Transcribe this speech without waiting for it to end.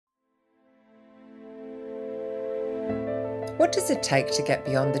What does it take to get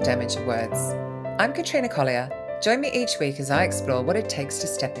beyond the damage of words? I'm Katrina Collier. Join me each week as I explore what it takes to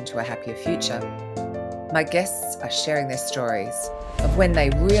step into a happier future. My guests are sharing their stories of when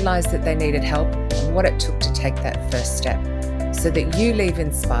they realised that they needed help and what it took to take that first step, so that you leave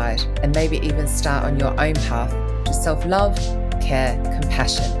inspired and maybe even start on your own path to self-love, care,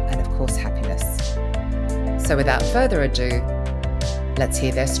 compassion, and of course happiness. So without further ado, let's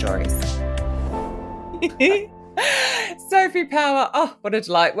hear their stories. Sophie Power, oh, what a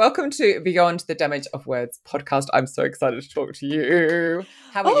delight. Welcome to Beyond the Damage of Words podcast. I'm so excited to talk to you.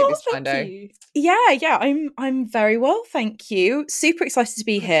 How are you this fine day? Yeah, I'm very well, thank you. Super excited to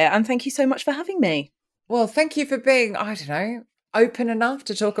be here, and thank you so much for having me. Well, thank you for being, I don't know, open enough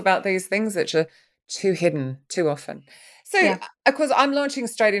to talk about these things that are too hidden too often. So, Of course, I'm launching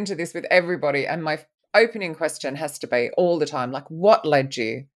straight into this with everybody, and my opening question has to be all the time, like, what led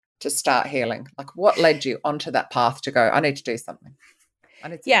you to start healing? Like, what led you onto that path to go, I need to do something?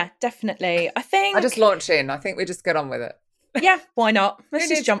 Definitely. I just launch in. I think we just get on with it. Yeah, why not? Let's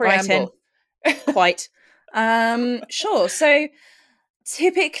just jump right in. Quite. Sure. So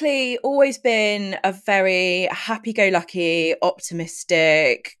typically always been a very happy-go-lucky,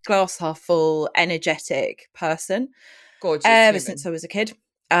 optimistic, glass half full, energetic person. Gorgeous. Ever since I was a kid.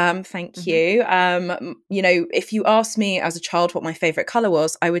 Thank you. If you asked me as a child what my favorite color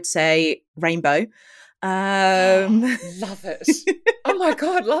was, I would say rainbow. Love it. Oh my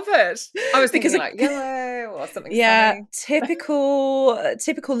God, love it. I was thinking like yellow or something. Yeah, sunny.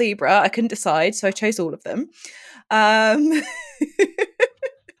 typical Libra. I couldn't decide, so I chose all of them.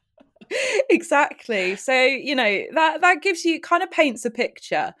 Exactly. So, that gives you, kind of paints a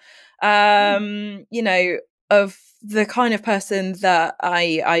picture, of the kind of person that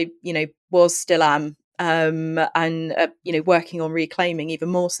I was, still am, and working on reclaiming even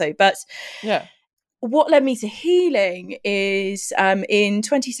more so. But yeah, what led me to healing is in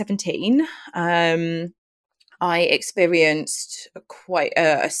 2017, I experienced quite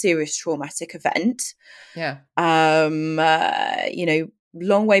a serious traumatic event. Yeah.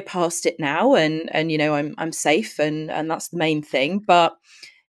 Long way past it now, and I'm safe, and that's the main thing. But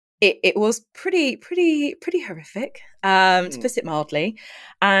it was pretty horrific, to put it mildly,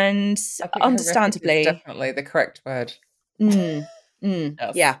 and understandably, is definitely the correct word. Yes.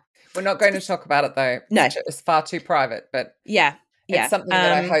 Yeah, we're not going to talk about it though. No, it's far too private. But it's something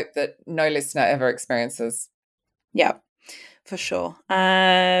that I hope that no listener ever experiences. Yeah, for sure.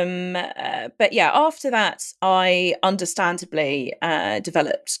 But after that, I understandably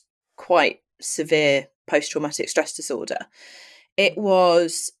developed quite severe post-traumatic stress disorder. It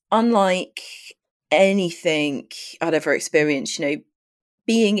was unlike anything I'd ever experienced.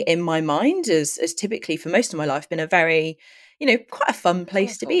 Being in my mind as typically for most of my life been a very, quite a fun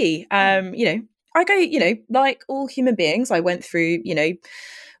place to be. I go, like all human beings, I went through,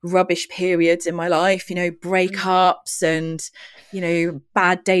 rubbish periods in my life, breakups and,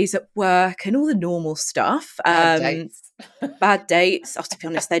 bad days at work and all the normal stuff. Bad dates. Oh, to be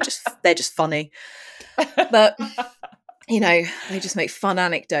honest, they're just funny. But they just make fun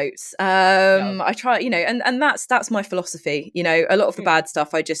anecdotes. I try, and that's my philosophy. A lot of the bad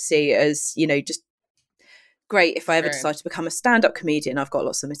stuff I just see as, just great. If I ever decide to become a stand-up comedian, I've got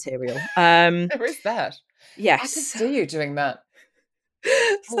lots of material. There is that. Yes. I can see you doing that.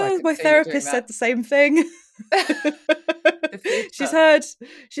 So my therapist said the same thing. She's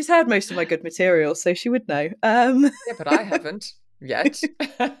heard most of my good material, so she would know. Yeah, but I haven't yet.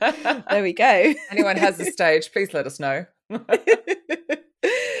 There we go. Anyone has the stage, please let us know.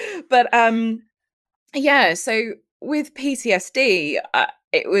 But so with PTSD,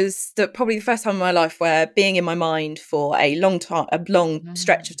 it was probably the first time in my life where being in my mind for a long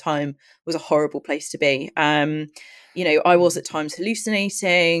stretch of time was a horrible place to be. I was at times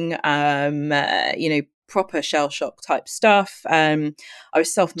hallucinating, proper shell shock type stuff. I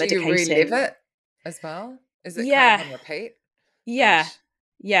was self-medicating. Do you relive it as well? Is it kind of on repeat? Yeah. Gosh.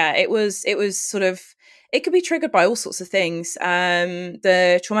 Yeah, it was sort of, it could be triggered by all sorts of things.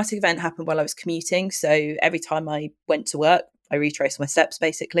 The traumatic event happened while I was commuting. So every time I went to work, I retraced my steps,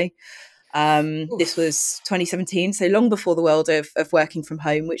 basically. This was 2017, so long before the world of working from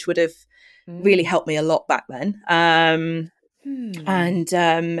home, which would have really helped me a lot back then. It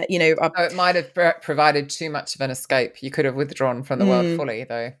might have provided too much of an escape. You could have withdrawn from the world fully,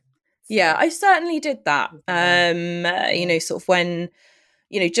 though. So. Yeah, I certainly did that. Sort of when,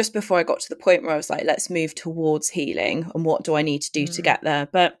 just before I got to the point where I was like, let's move towards healing and what do I need to do to get there?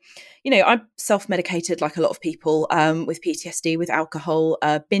 But, I'm self-medicated like a lot of people with PTSD, with alcohol,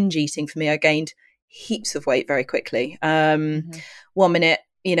 binge eating for me. I gained heaps of weight very quickly. 1 minute,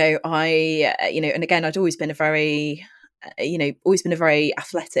 and again, I'd always been a very always been a very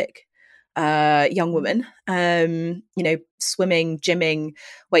athletic young woman. Swimming, gymming,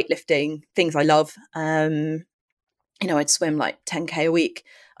 weightlifting, things I love. I'd swim like 10K a week.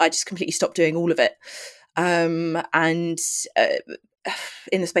 I just completely stopped doing all of it. And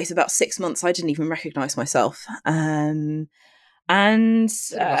in the space of about 6 months, I didn't even recognize myself. And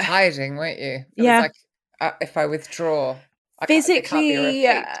Sort of a hiding, weren't you? It yeah, was like, if I withdraw, there can't be a physically,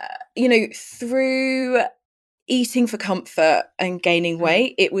 repeat. through eating for comfort and gaining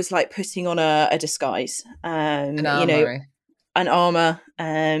weight, it was like putting on a disguise. An armory. An armor.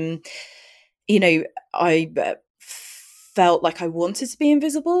 I felt like I wanted to be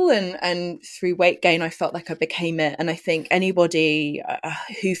invisible, and through weight gain, I felt like I became it. And I think anybody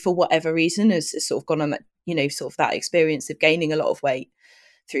who, for whatever reason, has sort of gone on that, sort of that experience of gaining a lot of weight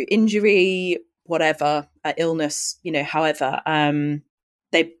through injury, whatever, illness, however,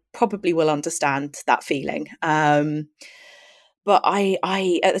 they probably will understand that feeling. But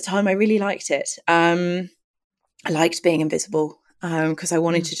I at the time, I really liked it. I liked being invisible because I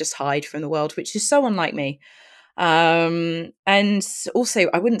wanted to just hide from the world, which is so unlike me. And also,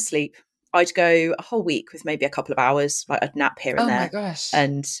 I wouldn't sleep. I'd go a whole week with maybe a couple of hours, like I'd nap here and there. Oh my gosh.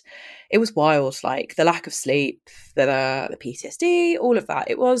 And it was wild, like the lack of sleep, the PTSD, all of that.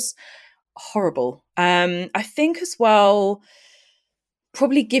 It was horrible. I think as well,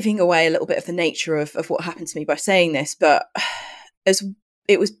 probably giving away a little bit of the nature of what happened to me by saying this, but as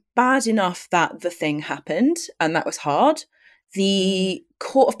it was bad enough that the thing happened and that was hard, the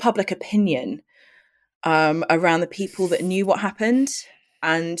court of public opinion around the people that knew what happened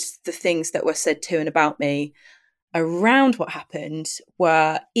and the things that were said to and about me around what happened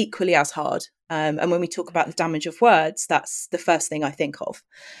were equally as hard. And when we talk about the damage of words, that's the first thing I think of,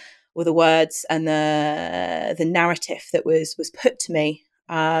 were the words and the narrative that was put to me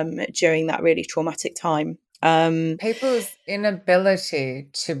during that really traumatic time. People's inability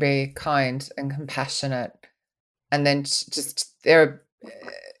to be kind and compassionate, and then just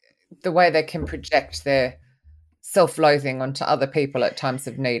the way they can project their self-loathing onto other people at times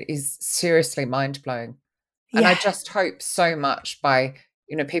of need is seriously mind-blowing. And I just hope so much by,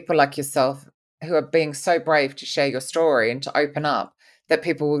 people like yourself who are being so brave to share your story and to open up, that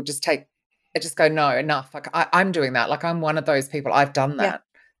people will just go, no, enough. Like I'm doing that. Like I'm one of those people. I've done that,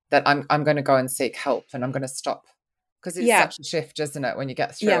 that I'm going to go and seek help and I'm going to stop. Because it's such a shift, isn't it, when you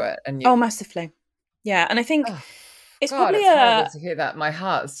get through it? And massively. Yeah. And I think it's God, probably it's horrible to hear that. My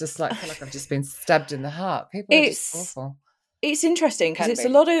heart's just like, I feel like I've just been stabbed in the heart. People are just awful. It's interesting because it's a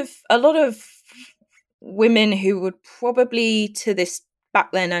lot of women who would probably to this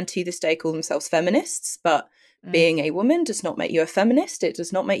back then and to this day call themselves feminists, but being a woman does not make you a feminist. It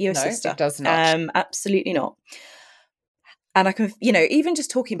does not make you a sister. It does not. Absolutely not. And I can, even just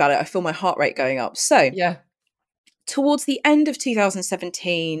talking about it, I feel my heart rate going up. So towards the end of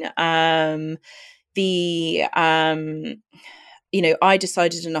 2017, I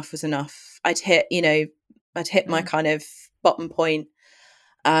decided enough was enough. I'd hit my kind of bottom point.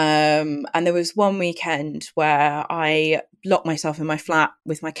 And there was one weekend where I locked myself in my flat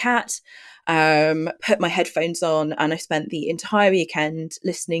with my cat, put my headphones on, and I spent the entire weekend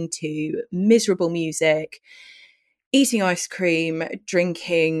listening to miserable music, eating ice cream,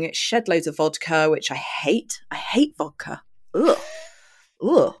 drinking shed loads of vodka, which I hate. I hate vodka. Ugh.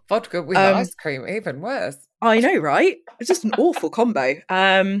 Vodka with ice cream, even worse. I know, right? It's just an awful combo.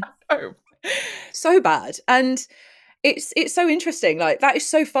 So bad. And it's so interesting. Like, that is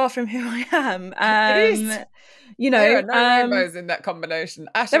so far from who I am. It is. There are no rainbows in that combination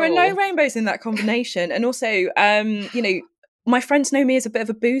at all. There are no rainbows in that combination. And also, my friends know me as a bit of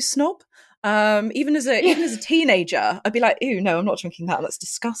a booze snob. Even as a teenager, I'd be like, ew, no, I'm not drinking that. That's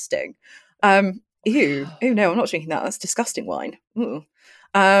disgusting. Ew, no, I'm not drinking that. That's disgusting wine.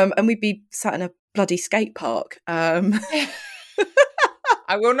 And we'd be sat in a bloody skate park. I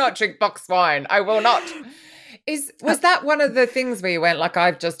will not drink box wine. I will not. Was that one of the things where you went like,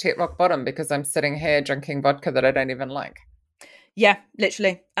 I've just hit rock bottom because I'm sitting here drinking vodka that I don't even like? Yeah,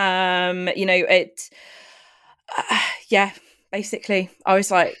 literally. Basically, I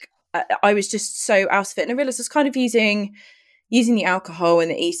was like, I was just so out of it, and I realized I was kind of using the alcohol and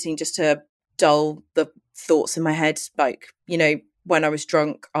the eating just to dull the thoughts in my head. Like, when I was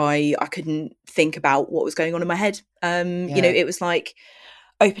drunk, I couldn't think about what was going on in my head. It was like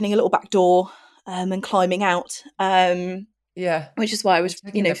opening a little back door and climbing out. Which is why I was,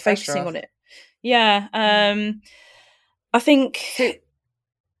 focusing on it. Yeah. I think.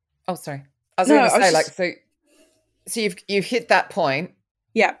 Oh, sorry. I was going to say, so you've hit that point.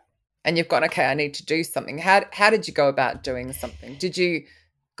 Yeah. And you've gone, okay, I need to do something. How did you go about doing something? Did you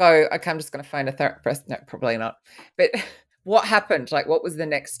go, okay, I'm just going to phone a therapist? No, probably not. But what happened? Like, what was the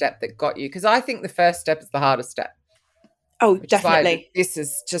next step that got you? Because I think the first step is the hardest step, Oh, which is why definitely. this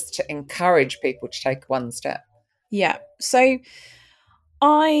is just to encourage people to take one step. Yeah. So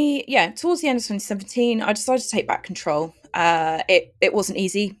towards the end of 2017, I decided to take back control. It wasn't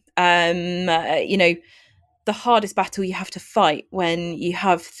easy. The hardest battle you have to fight when you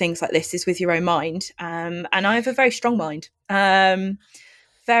have things like this is with your own mind. And I have a very strong mind.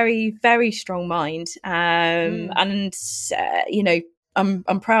 Very, very strong mind. Mm, And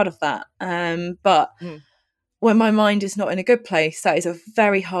I'm proud of that. But mm, when my mind is not in a good place, that is a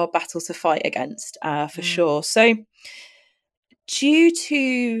very hard battle to fight against, for mm, sure. So, due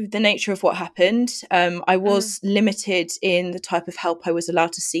to the nature of what happened, I mm. was limited in the type of help I was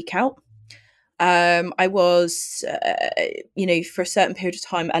allowed to seek out. I was, for a certain period of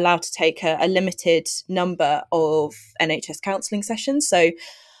time, allowed to take a limited number of NHS counselling sessions. So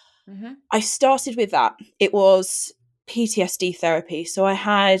Mm-hmm. I started with that. It was PTSD therapy. So I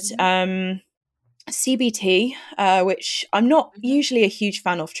had Mm-hmm. CBT, which I'm not Mm-hmm. usually a huge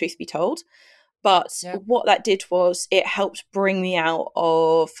fan of, truth be told. But Yeah. what that did was it helped bring me out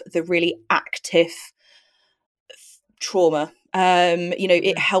of the really active trauma.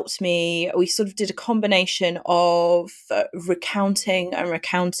 It Mm. helped me. We sort of did a combination of recounting and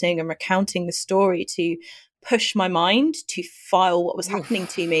recounting and recounting the story to push my mind to file what was happening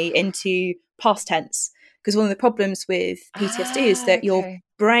to Oof. me into past tense. Because one of the problems with PTSD is Ah, that your okay.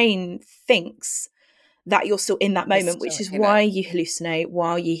 brain thinks that you're still in that You're moment, which still is in it. why you hallucinate,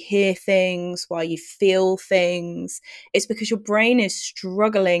 why you hear things, why you feel things. It's because your brain is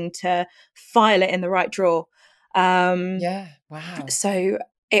struggling to file it in the right drawer. Um, Yeah. Wow. so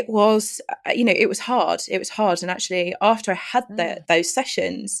it was, it was hard. It was hard. And actually, after I had Mm. those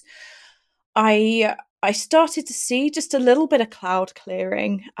sessions, I started to see just a little bit of cloud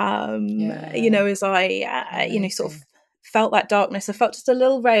clearing. Yeah. As I, sort of Amazing. felt that darkness, I felt just a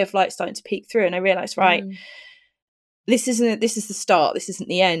little ray of light starting to peek through, and I realized, right, Mm. this is the start. This isn't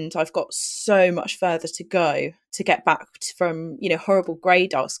the end. I've got so much further to go to get back from horrible grey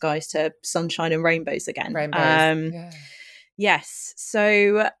dark skies to sunshine and rainbows again. Rainbows. Yeah. Yes.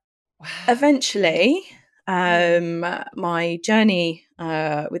 So Wow. Okay. eventually, Mm. my journey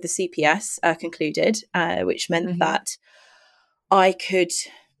with the CPS concluded, which meant Mm-hmm. that I could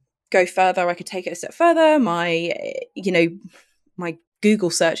go further. I could take it a step further. My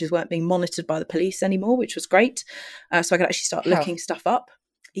Google searches weren't being monitored by the police anymore, which was great. So I could actually start How looking stuff up.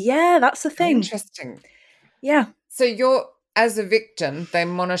 Yeah, that's the how thing. interesting. Yeah, So you're as a victim, they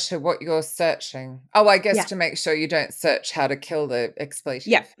monitor what you're searching. Oh, I guess yeah, to make sure you don't search how to kill the yeah,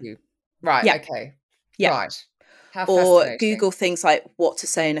 expletive. You right, yeah, okay. yeah. Right. How Or fascinating. Google things like what to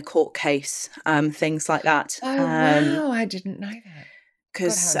say in a court case, things like that. Oh wow, I didn't know that. God, how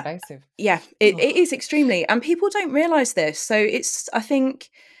Because invasive. yeah, Oh. it is extremely, and people don't realize this. So I think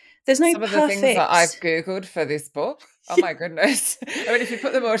there's no Some of the things that I've perfect. Googled for this book, oh my goodness. I mean, if you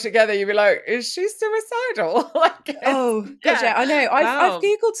put them all together, you'd be like, is she suicidal? Like, it's, Oh god, yeah. yeah, I know. I've Wow.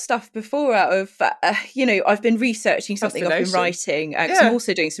 googled stuff before out of I've been researching something, I've been Fascination. writing because I'm Yeah.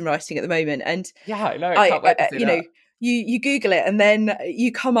 also doing some writing at the moment, and Yeah, I know. I Can't wait to see that. you Google it and then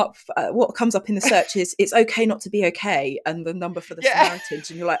you come up. What comes up in the search is it's okay not to be okay, and the number for the Yeah. Samaritans,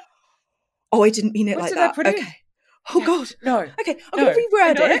 and you're like, oh, I didn't mean it What like did I that. put Okay. in? Oh Yeah. god. No. Okay, I'm gonna No. I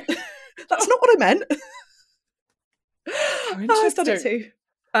reword know. it. That's not what I meant. How Oh, I've done it interesting. too.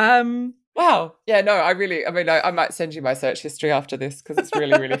 Um, Wow. Yeah, no, I mean, I might send you my search history after this because it's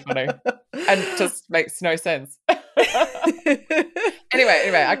really, really funny and just makes no sense.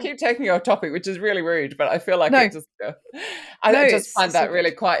 Anyway, I keep taking your topic, which is really rude, but I feel like no, it just, no, I just find it's all that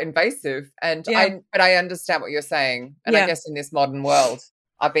really good. quite invasive. And Yeah, but I understand what you're saying. And I yeah, guess in this modern world,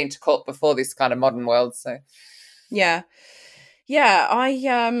 I've been to court before this kind of modern world. So, yeah, yeah.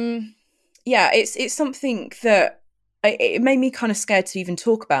 It's something that it made me kind of scared to even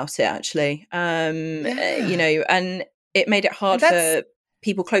talk about it. Actually, yeah. and it made it And hard that's, for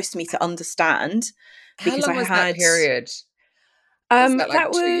people close to me to understand how because I long was that had period? Was that like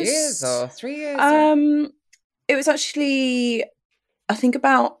that 2 years was or 3 years or? um it was actually, I think,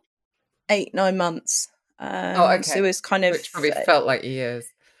 about 8 9 months. Oh, So it okay. was kind of Which probably felt like years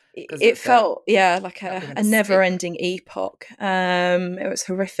because it felt, yeah, like jumping at a the never skip. ending epoch. It was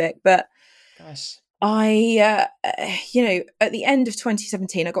horrific, but Gosh. at the end of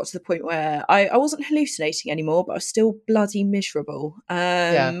 2017, I got to the point where I wasn't hallucinating anymore, but I was still bloody miserable.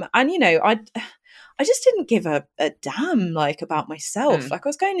 Yeah. And I just didn't give a damn like about myself. Mm. Like I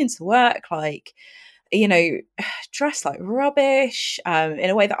was going into work like, you know, dressed like rubbish, in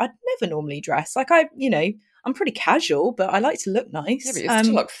a way that I'd never normally dress. Like I'm pretty casual, but I like to look Yeah, nice. but you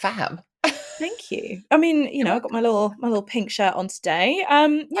still look fab. Thank you. I mean, You're I got my little pink shirt on today. I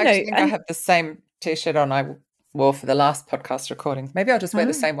actually think I have the same t-shirt on I wore for the last podcast recording. Maybe I'll just wear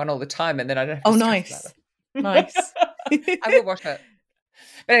the same one all the time and then I don't have to stress about nice. it. Nice. I will wash it.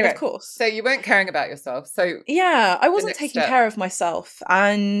 But Of anyway, course. so you weren't caring about yourself. So Yeah, I the wasn't next taking step. care of myself.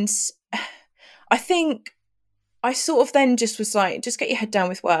 And I think I sort of then just was like, just get your head down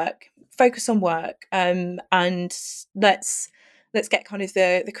with work, focus on work, and let's get kind of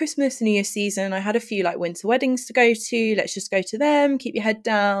the Christmas and New Year season. I had a few like winter weddings to go to. Let's just go to them, keep your head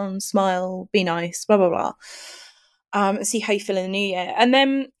down, smile, be nice, blah blah blah, and see how you feel in the new year. And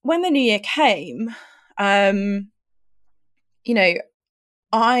then when the new year came, you know,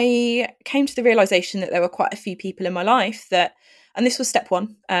 I came to the realization that there were quite a few people in my life that, and this was step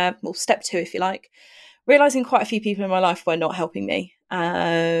one, well, step two, if you like, realizing quite a few people in my life were not helping me.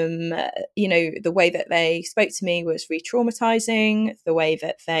 The way that they spoke to me was re-traumatizing. The way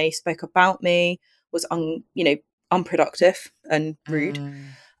that they spoke about me was unproductive and rude.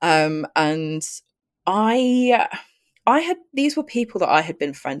 And I had, these were people that I had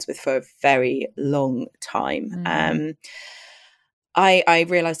been friends with for a very long time. I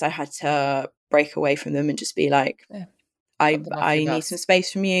realized I had to break away from them and just be like, I need some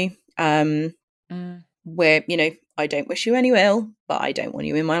space from you. Where, I don't wish you any ill, but I don't want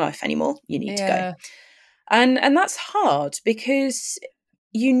you in my life anymore. You need to go. And that's hard because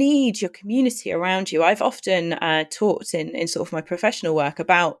you need your community around you. I've often talked in sort of my professional work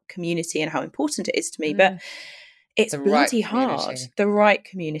about community and how important it is to me, but it's bloody hard. The right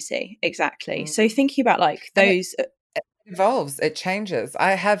community, exactly. So thinking about like those... It evolves, it changes.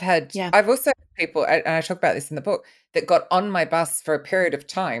 I've also had people, and I talk about this in the book, that got on my bus for a period of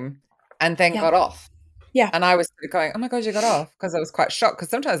time and then got off. Yeah. And I was sort of going, oh my God, you got off. Because I was quite shocked because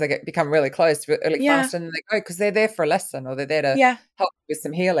sometimes they become really close really fast and then they go because they're there for a lesson or they're there to help with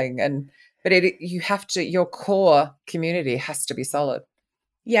some healing. But your core community has to be solid.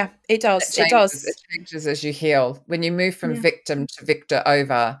 Yeah, it does. It changes as you heal. When you move from victim to victor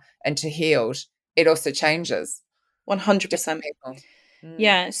over and to healed, it also changes. 100%.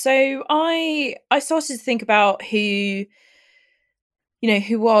 Yeah. So I started to think about who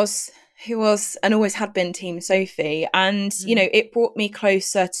was and always had been Team Sophie. And, it brought me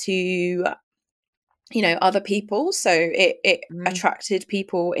closer to, other people. So it attracted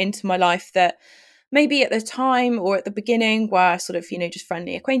people into my life that maybe at the time or at the beginning were sort of, just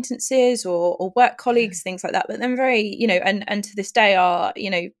friendly acquaintances or work colleagues, things like that. But then very, and to this day are,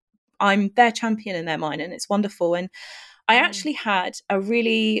 I'm their champion in their mind and it's wonderful. And I actually had a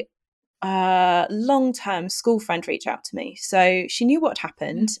really long-term school friend reach out to me. So she knew what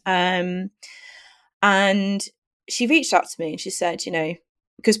happened. And she reached out to me and she said,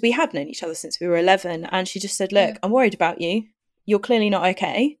 because we had known each other since we were 11. And she just said, look, I'm worried about you. You're clearly not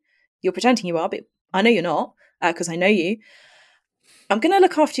okay. You're pretending you are, but I know you're not because I know you. I'm going to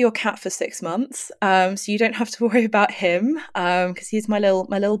look after your cat for 6 months. So you don't have to worry about him because he's my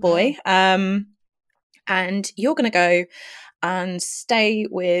little boy. And you're going to go and stay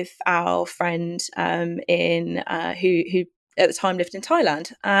with our friend who at the time lived in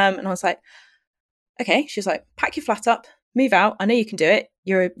Thailand. And I was like, okay. She was like, pack your flat up, move out. I know you can do it.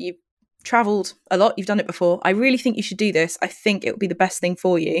 You've traveled a lot. You've done it before. I really think you should do this. I think it would be the best thing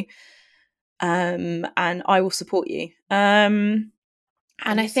for you. And I will support you.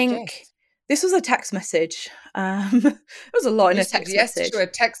 And I think this was a text message. It was a lot in a text message. To a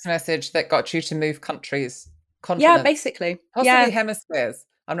text message that got you to move continents. Yeah, basically. Possibly hemispheres.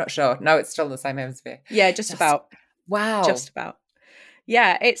 I'm not sure. No, it's still the same hemisphere. Yeah, just about. Wow. Just about.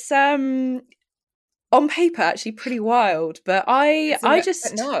 Yeah, it's on paper actually pretty wild, but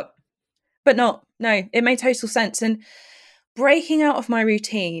but not. No, it made total sense. And breaking out of my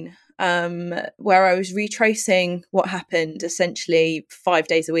routine, where I was retracing what happened essentially 5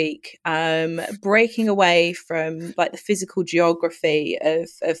 days a week, breaking away from like the physical geography of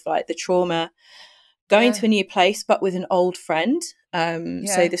like the trauma, going to a new place, but with an old friend.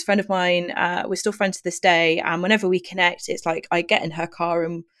 So this friend of mine, we're still friends to this day. And whenever we connect, it's like I get in her car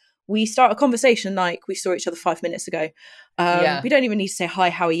and we start a conversation like we saw each other 5 minutes ago. We don't even need to say, hi,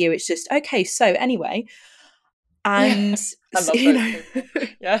 how are you? It's just, okay, so anyway. And,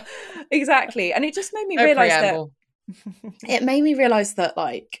 yeah, exactly. And it just made me realize that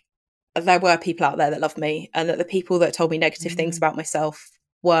like there were people out there that loved me and that the people that told me negative things about myself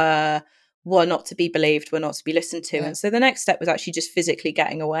were not to be believed, were not to be listened to. And so the next step was actually just physically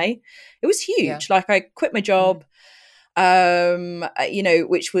getting away. It was huge. Like I quit my job,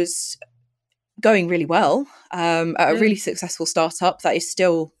 which was going really well, at a really successful startup that is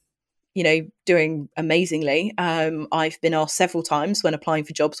still doing amazingly. I've been asked several times when applying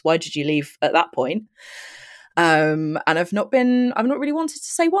for jobs, why did you leave at that point? And I've not really wanted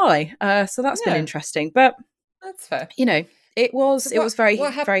to say why. So that's been interesting. But that's fair. It was what very,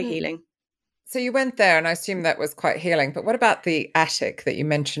 very happened? healing. So you went there, and I assume that was quite healing. But what about the attic that you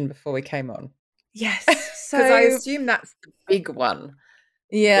mentioned before we came on? Yes. Because I assume that's the big one.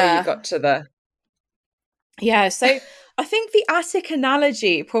 Yeah. Where you got to the... Yeah. So I think the attic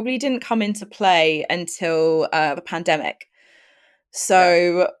analogy probably didn't come into play until the pandemic.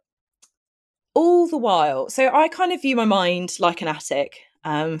 So all the while, so I kind of view my mind like an attic,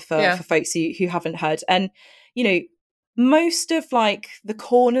 for folks who haven't heard. And, most of like the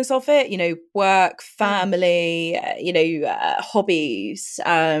corners of it, work, family, hobbies,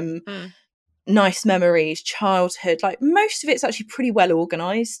 nice memories, childhood, like most of it's actually pretty well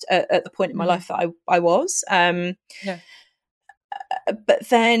organized at the point in my life that I was. But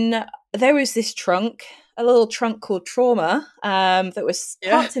then there was this trunk, a little trunk called trauma, that was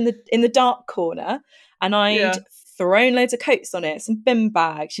parked in the dark corner, and I'd thrown loads of coats on it, some bin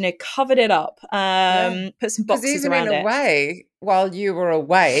bags, covered it up, put some boxes around it. Because even in a way, while you were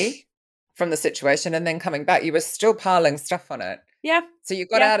away from the situation and then coming back, you were still piling stuff on it. Yeah. So you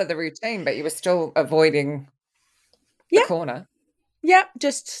got out of the routine, but you were still avoiding the corner. Yeah,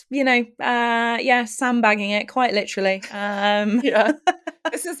 just, sandbagging it, quite literally.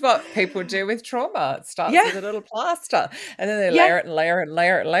 This is what people do with trauma. It starts with a little plaster, and then they layer it and layer it and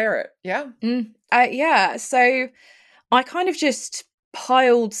layer it and layer it. Yeah. So I kind of just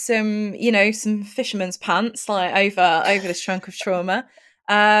piled some fisherman's pants like over this trunk of trauma.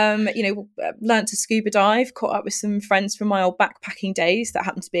 Learned to scuba dive, caught up with some friends from my old backpacking days that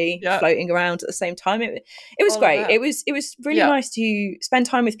happened to be floating around at the same time. It was great. It was really nice to spend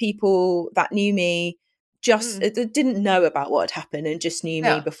time with people that knew me, just didn't know about what had happened and just knew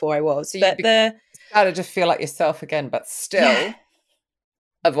me before I was. So but started to feel like yourself again, but still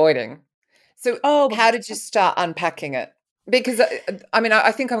avoiding. So how did you start unpacking it? Because,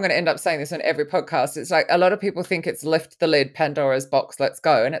 I think I'm going to end up saying this on every podcast. It's like a lot of people think it's lift the lid, Pandora's box, let's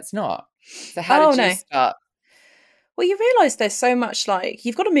go. And it's not. So how did you start? Well, you realise there's so much, like,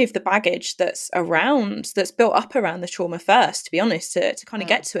 you've got to move the baggage that's built up around the trauma first, to be honest, to kind of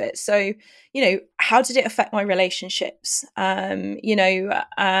get to it. So, how did it affect my relationships? My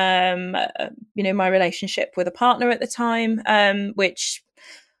relationship with a partner at the time, which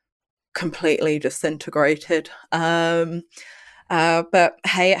completely disintegrated. But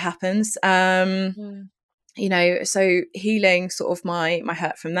hey, it happens. So healing sort of my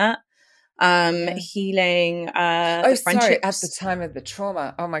hurt from that. Healing the friendships. Sorry, at the time of the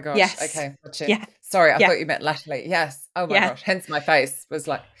trauma. Oh my gosh. Yes. Okay, gotcha. Sorry, I thought you meant latterly. Yes. Oh my gosh. Hence my face was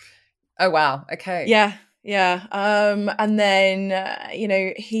like, oh wow. Okay. Yeah. And then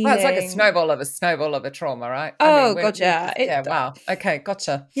healing. Well, it's like a snowball of a trauma, right? Gotcha. Wow. Okay,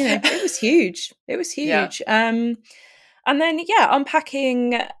 gotcha. It was huge. And then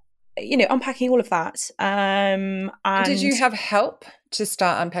unpacking all of that. And did you have help to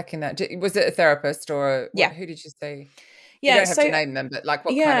start unpacking that? Was it a therapist or who did you see? You don't have to name them, but like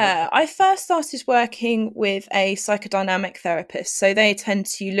what kind of... I first started working with a psychodynamic therapist. So they tend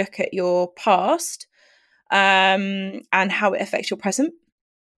to look at your past and how it affects your present.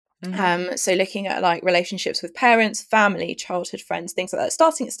 So looking at like relationships with parents, family, childhood friends, things like that,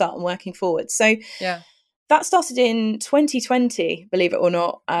 starting at start and working forward. So that started in 2020, believe it or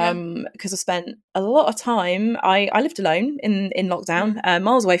not, because I spent a lot of time. I lived alone in lockdown,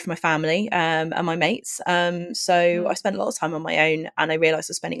 miles away from my family and my mates. So I spent a lot of time on my own, and I realised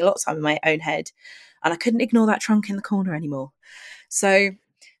I was spending a lot of time in my own head, and I couldn't ignore that trunk in the corner anymore. So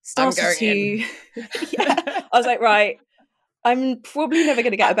started to, I was like, right, I'm probably never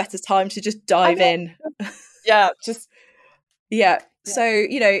going to get a better time to just dive in. So,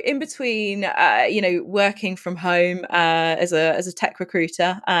 in between, working from home as a tech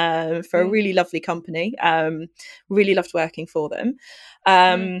recruiter for a really lovely company, really loved working for them.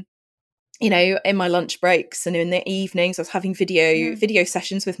 In my lunch breaks and in the evenings, I was having video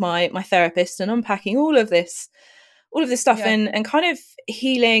sessions with my therapist and unpacking all of this stuff and kind of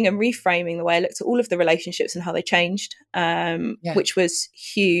healing and reframing the way I looked at all of the relationships and how they changed, which was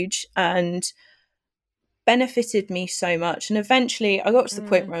huge and benefited me so much. And eventually I got to the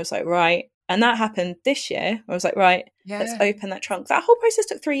point where I was like, right, and that happened this year. I was like, right, let's open that trunk. That whole process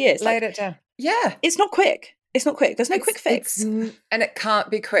took 3 years. Laid it down. Yeah. It's not quick. There's no quick fix. And it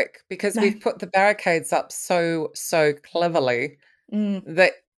can't be quick because we've put the barricades up so cleverly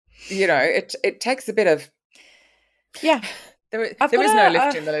that, it takes a bit of... Yeah. There is no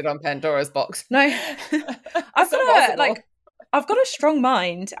lifting the lid on Pandora's box. No. I've got I've got a strong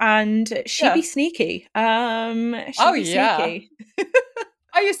mind, and she Yeah. be sneaky. She Oh, be yeah. sneaky.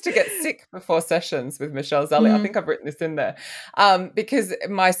 I used to get sick before sessions with Michelle Zolly. I Mm, think I've written this in there, because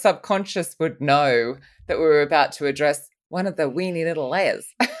my subconscious would know that we were about to address one of the weeny little layers.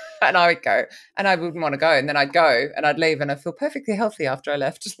 And I would go, and I wouldn't want to go. And then I'd go and I'd leave, and I feel perfectly healthy after I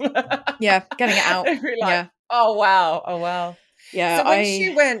left. yeah, getting it out. I'd be like, Yeah, oh, wow. Oh, wow. yeah. So when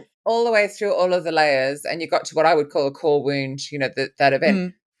she went all the way through all of the layers and you got to what I would call a core wound, that event,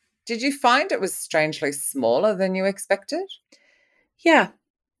 Mm, did you find it was strangely smaller than you expected? yeah,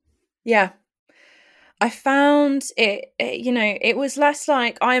 yeah. I found it was less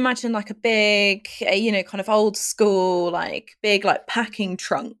like, I imagine, like a big, kind of old school, like big, like packing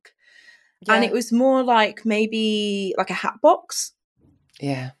trunk. And it Yeah. was more like maybe like a hat box.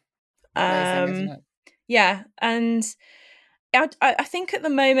 Yeah. Amazing, isn't Um, it? yeah. And I think at the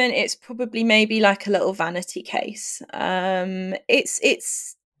moment it's probably maybe like a little vanity case.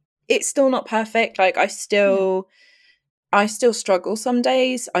 It's still not perfect. Like Yeah. I still struggle some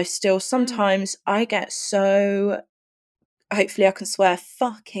days. I still Mm. sometimes I get so, hopefully I can swear,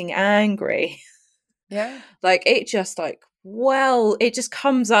 fucking angry. Yeah. Like it just like, well, it just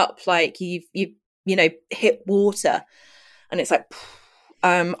comes up like you've hit water, and it's like,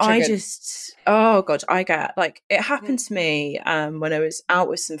 I Triggered. just, oh god, I get like, it happened Mm. to me when I was out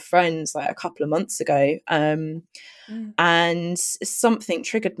with some friends like a couple of months ago, Mm. and something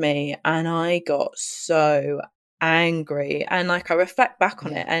triggered me, and I got so angry, and like I reflect back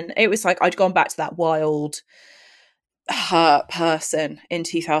on Yeah. it, and it was like I'd gone back to that wild hurt person in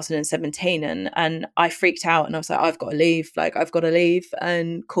 2017, and I freaked out, and I was like, I've got to leave, like I've got to leave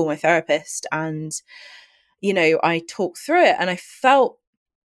and call my therapist. And I talked through it, and I felt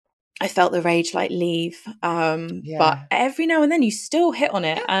the rage like leave, but Yeah. every now and then you still hit on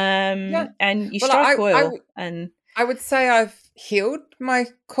it, Yeah. Yeah. and you Well, strike oil, and I would say I've healed my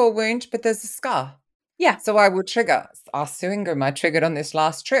core wound, but there's a scar. yeah. So I will trigger. Our Ingram, I triggered on this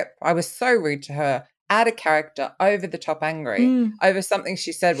last trip. I was so rude to her, out of character, over the top angry, Mm, over something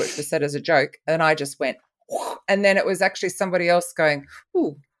she said, which was said as a joke. And I just went, "Whoa." And then it was actually somebody else going,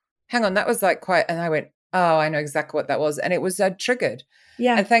 ooh, hang on, that was like quite, and I went, oh, I know exactly what that was. And it was triggered.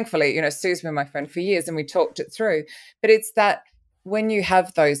 yeah, And thankfully, Sue's been my friend for years and we talked it through. But it's that when you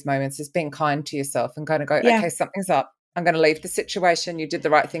have those moments, is being kind to yourself and kind of go, yeah, okay, something's up. I'm going to leave the situation. You did the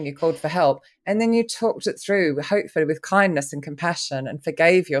right thing. You called for help. And then you talked it through, hopefully with kindness and compassion, and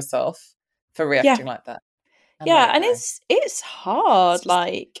forgave yourself for yeah, reacting like that and let yeah. it And go. it's It's hard, just,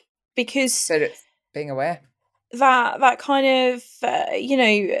 like, because but it's being aware. that kind of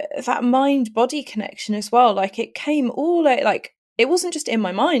that mind body connection as well, like it came all like, it wasn't just in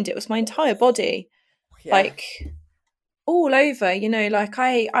my mind, it was my entire body, Yeah. like all over, like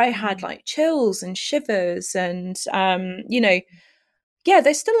I had Mm. like chills and shivers, and yeah,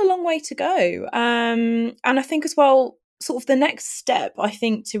 there's still a long way to go. And I think as well, sort of the next step, I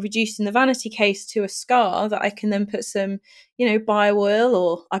think, to reducing the vanity case to a scar that I can then put some, bio oil,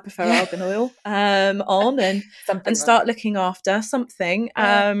 or I prefer Yeah. argan oil, on, and Something like start that. looking after something,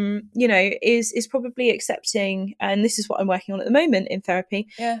 Yeah. is probably accepting, and this is what I'm working on at the moment in therapy,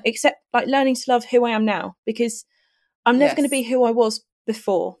 Yeah. except like learning to love who I am now, because I'm never going to be Yes. who I was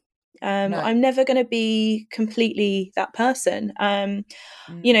before. No. I'm never going to be completely that person. Mm.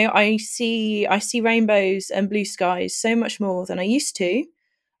 I see rainbows and blue skies so much more than I used to.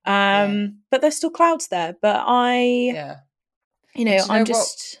 Yeah. But there's still clouds there. But Yeah. And do you I'm know what?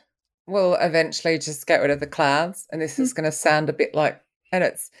 just, We'll eventually just get rid of the clouds. And this hmm, is going to sound a bit like, and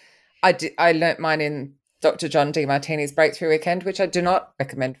I learnt mine in Dr. John Demartini's Breakthrough Weekend, which I do not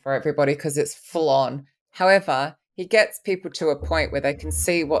recommend for everybody because it's full on. However, he gets people to a point where they can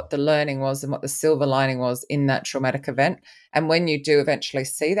see what the learning was and what the silver lining was in that traumatic event. And when you do eventually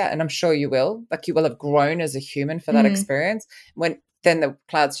see that, and I'm sure you will, like you will have grown as a human for that mm, experience, then the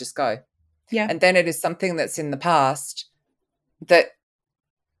clouds just go. yeah, And then it is something that's in the past that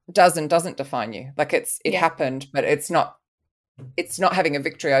doesn't define you. Like it yeah, happened, but it's not having a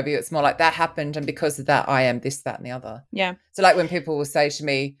victory over you. It's more like that happened, and because of that, I am this, that, and the other. yeah, So like when people will say to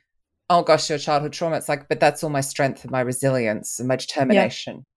me, oh gosh, your childhood trauma, it's like, but that's all my strength and my resilience and my yeah,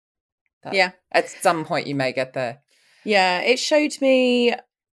 determination. That yeah, at some point you may get there. yeah. It showed me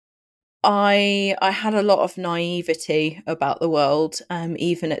I had a lot of naivety about the world,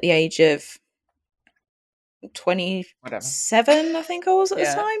 even at the age of Whatever. 27, I think I was at the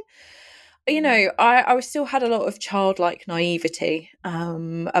Yeah. time. Mm. I was still had a lot of childlike naivety,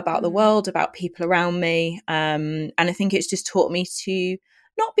 about the Mm. world, about people around me, and I think it's just taught me to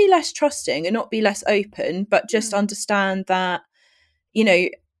not be less trusting and not be less open, but just Mm. understand that you know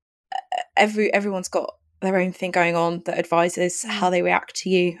everyone's got their own thing going on that advises how they react to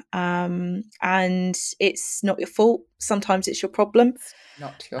you. And it's not your fault. Sometimes it's your problem. It's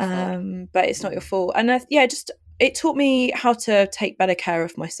not your fault. But it's not your fault. And it taught me how to take better care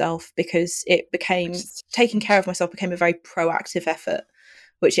of myself, because taking care of myself became a very proactive effort,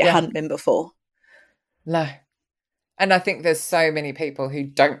 which it hadn't been before. No. And I think there's so many people who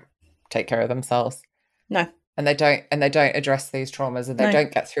don't take care of themselves. No. And they don't address these traumas, and they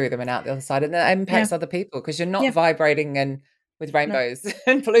don't get through them and out the other side. And that impacts other people, because you're not vibrating and with rainbows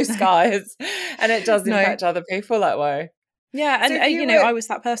and blue skies. And it does impact other people that way. Yeah. And, I was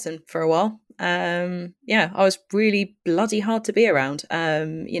that person for a while. I was really bloody hard to be around,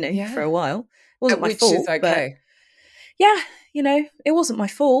 for a while. It wasn't my fault. Which is okay. But, it wasn't my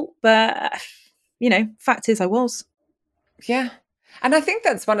fault. But, fact is I was. Yeah. And I think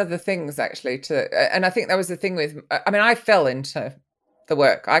that's one of the things, actually, and I think that was the thing with, I fell into the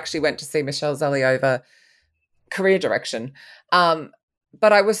work. I actually went to see Michelle Zelly over career direction.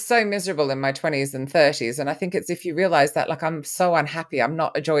 But I was so miserable in my 20s and 30s. And I think it's, if you realize that, like, I'm so unhappy, I'm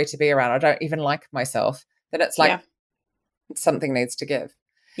not a joy to be around, I don't even like myself, then it's like something needs to give.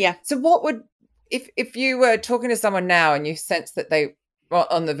 Yeah. So what would, if you were talking to someone now and you sense that they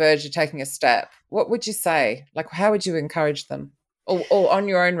were on the verge of taking a step, what would you say? Like, how would you encourage them? Or on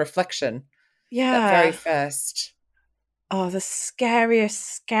your own reflection? Yeah. That very first. Oh, the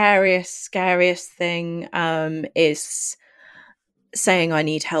scariest thing is saying I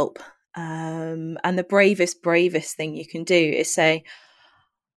need help. And the bravest thing you can do is say,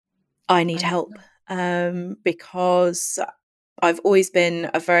 I need help. Because I've always been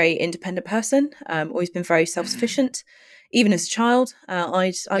a very independent person, always been very self-sufficient. Even as a child,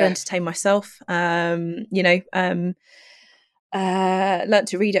 I'd entertain myself, learnt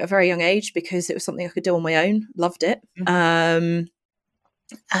to read at a very young age because it was something I could do on my own. Loved it. Mm-hmm.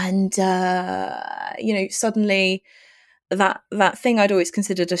 Suddenly that thing I'd always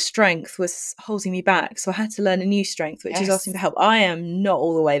considered a strength was holding me back. So I had to learn a new strength, which is asking for help. I am not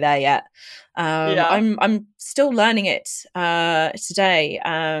all the way there yet. I'm still learning it today.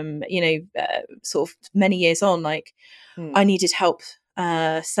 Sort of many years on, like I needed help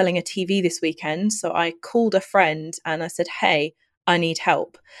selling a TV this weekend. So I called a friend and I said, hey, I need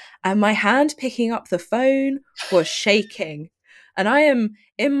help. And my hand picking up the phone was shaking. And I am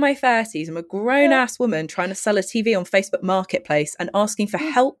in my 30s. I'm a grown ass woman trying to sell a TV on Facebook Marketplace, and asking for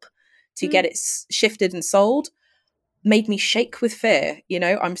help to get it shifted and sold made me shake with fear.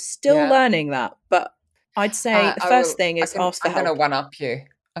 I'm still learning that. But I'd say the first thing is ask for help. I'm going to one-up you.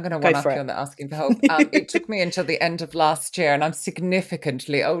 I'm going to one-up you on the asking for help. It took me until the end of last year, and I'm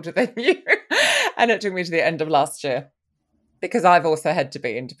significantly older than you. And it took me to the end of last year, because I've also had to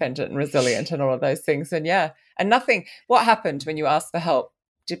be independent and resilient and all of those things. And nothing. What happened when you asked for help?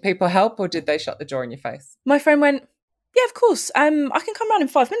 Did people help, or did they shut the door in your face? My friend went, yeah, of course. I can come round in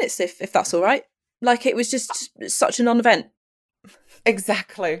 5 minutes if that's all right. Like, it was just such a non-event.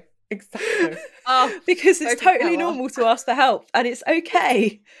 Exactly. Oh, because it's totally normal to ask for help, and it's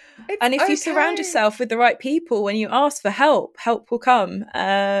okay. And if you surround yourself with the right people, when you ask for help will come.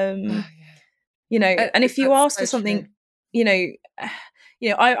 And if you ask for something, I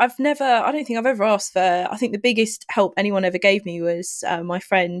don't think I've ever asked for, I think the biggest help anyone ever gave me was my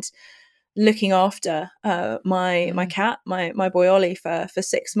friend looking after my cat, my boy Ollie, for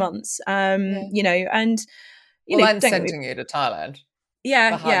 6 months. And sending you to Thailand.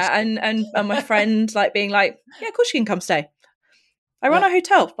 And my friend being like, yeah, of course you can come stay. I run a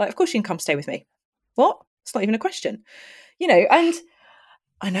hotel, of course you can come stay with me. What? It's not even a question. And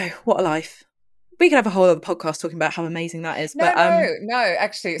I know, what a life. We could have a whole other podcast talking about how amazing that is. No,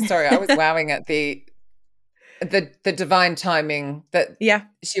 actually, sorry, I was wowing at the divine timing that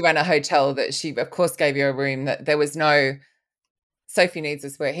she ran a hotel, that she, of course, gave you a room, that there was no Sophie needs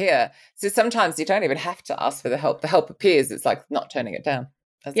us, we're here. So sometimes you don't even have to ask for the help. The help appears. It's like not turning it down.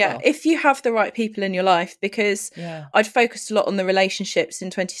 Well. If you have the right people in your life, because I'd focused a lot on the relationships in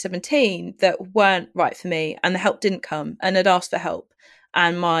 2017 that weren't right for me, and the help didn't come, and I'd asked for help,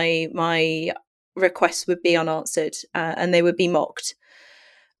 and my requests would be unanswered, and they would be mocked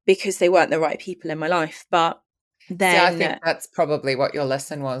because they weren't the right people in my life. But then I think that's probably what your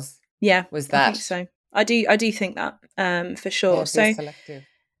lesson was. Was that? I think so. I do think that for sure. Yeah, so selective.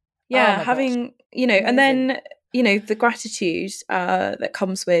 Having Amazing. And then the gratitude that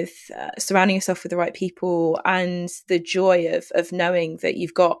comes with surrounding yourself with the right people, and the joy of knowing that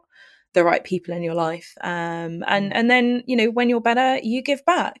you've got the right people in your life, and then when you're better, you give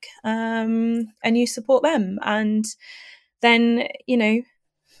back, and you support them, and then you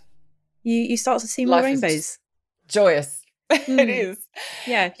start to see more Life rainbows. Joyous. It is.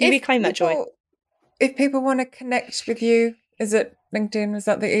 You reclaim that joy. if people want to connect with you, is it LinkedIn? Is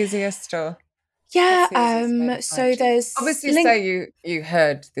that the easiest, or Yeah. what's the easiest way to find So you? there's Obviously say you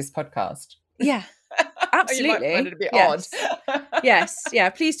heard this podcast. Yeah, You might find it absolutely. a bit Yes. odd. Yes. Yeah.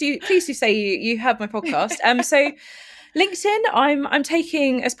 Please do say you heard my podcast. So LinkedIn, I'm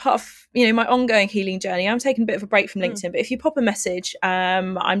taking as part of my ongoing healing journey. I'm taking a bit of a break from LinkedIn, but if you pop a message,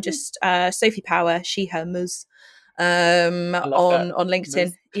 I'm just Sophie Power, she, her, Ms. On LinkedIn.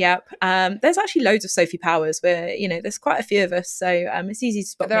 Ms. Yep. There's actually loads of Sophie Powers where there's quite a few of us, so it's easy to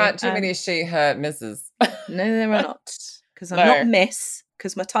spot. But there aren't too many she, her, Mrs. No, there are not, because I'm not Miss,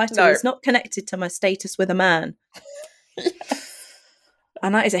 because my title is not connected to my status with a man.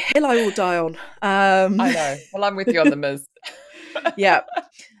 And that is a hill I will die on. I know. Well, I'm with you on the Ms. Yeah.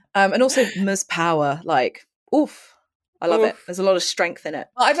 And also Ms. Power, like, oof. I love it. There's a lot of strength in it.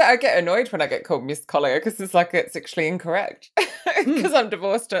 I get annoyed when I get called Miss Collier because it's like it's actually incorrect because I'm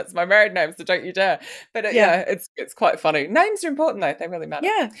divorced and it's my married name, so don't you dare. But it's quite funny. Names are important though; they really matter.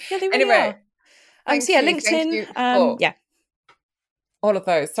 Yeah, they really are. So yeah, LinkedIn. Yeah, all of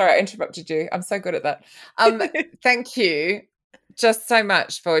those. Sorry, I interrupted you. I'm so good at that. Thank you just so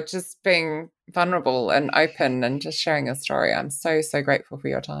much for just being vulnerable and open and just sharing your story. I'm so grateful for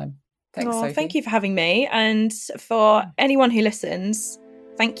your time. Thanks, Sophie. Thank you for having me. And for anyone who listens,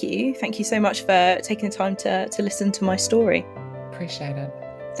 thank you. Thank you so much for taking the time to listen to my story. Appreciate it.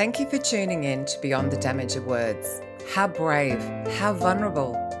 Thank you for tuning in to Beyond the Damage of Words. How brave, how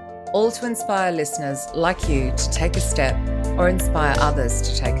vulnerable. All to inspire listeners like you to take a step or inspire others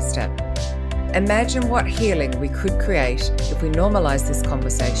to take a step. Imagine what healing we could create if we normalise this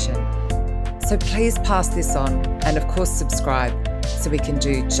conversation. So please pass this on and of course subscribe so we can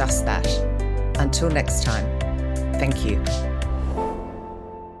do just that. Until next time, thank you.